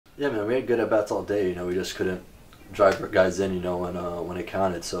Yeah, man, we had good at-bats all day. We just couldn't drive guys in, when it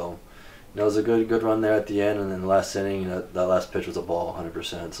counted. So, it was a good run there at the end, and then the last inning, that last pitch was a ball,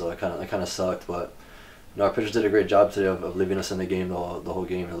 100%. So it kind of sucked, but our pitchers did a great job today of leaving us in the game the whole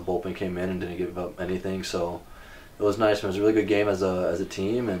game. The bullpen came in and didn't give up anything, so it was nice. Man. It was a really good game as a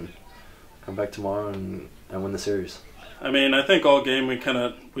team, and come back tomorrow and win the series. I mean, I think all game we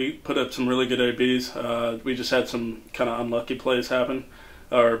put up some really good ABs. We just had some kind of unlucky plays happen.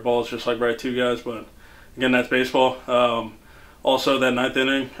 Our balls just right to guys, but again, that's baseball. Also, that ninth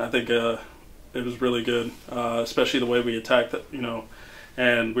inning, I think it was really good, especially the way we attacked it,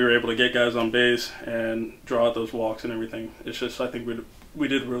 and we were able to get guys on base and draw out those walks and everything. It's just, I think we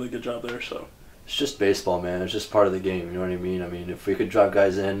did a really good job there. So it's just baseball, man. It's just part of the game. You know what I mean? I mean, if we could drive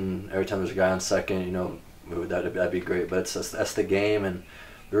guys in every time there's a guy on second, that'd be great. But that's the game, and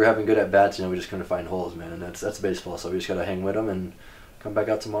we were having good at bats. We just couldn't find holes, man. And that's baseball. So we just gotta hang with them and come back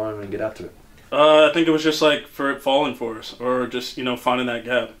out tomorrow and get after it. I think it was just for it falling for us, or just finding that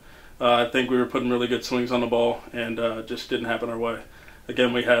gap. I think we were putting really good swings on the ball, and just didn't happen our way.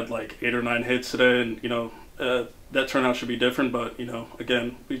 Again, we had 8 or 9 hits today, and that turnout should be different. But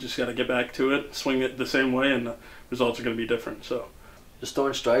again, we just got to get back to it, swing it the same way, and the results are going to be different. So, just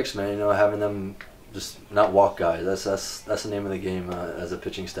throwing strikes, man. Having them just not walk guys. That's the name of the game as a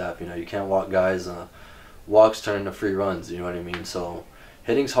pitching staff. You can't walk guys. Walks turn into free runs. You know what I mean? So,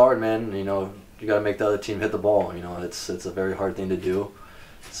 hitting's hard, man. You got to make the other team hit the ball. It's a very hard thing to do.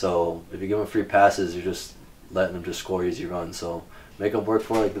 So if you give them free passes, you're just letting them just score easy runs. So make them work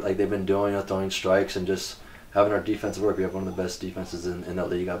for it like they've been doing, throwing strikes and just having our defense work. We have one of the best defenses in the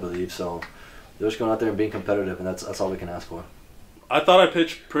league, I believe. So they're just going out there and being competitive, and that's all we can ask for. I thought I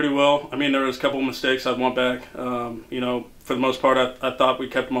pitched pretty well. I mean, there was a couple of mistakes I'd want back. For the most part, I thought we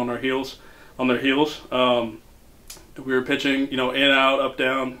kept them on their heels. We were pitching, in, out, up,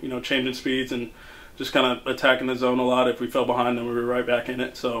 down, changing speeds and just kind of attacking the zone a lot. If we fell behind, then we were right back in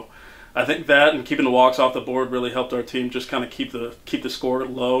it. So I think that and keeping the walks off the board really helped our team just kind of keep the score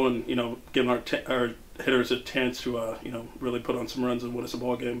low and, giving our hitters a chance to, really put on some runs and win us a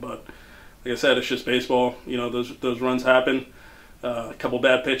ball game. But like I said, it's just baseball. Those runs happen. A couple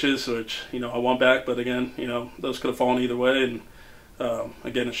bad pitches, which, I want back. But again, those could have fallen either way. And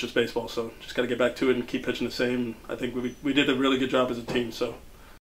again, it's just baseball, so just got to get back to it and keep pitching the same. I think we did a really good job as a team. So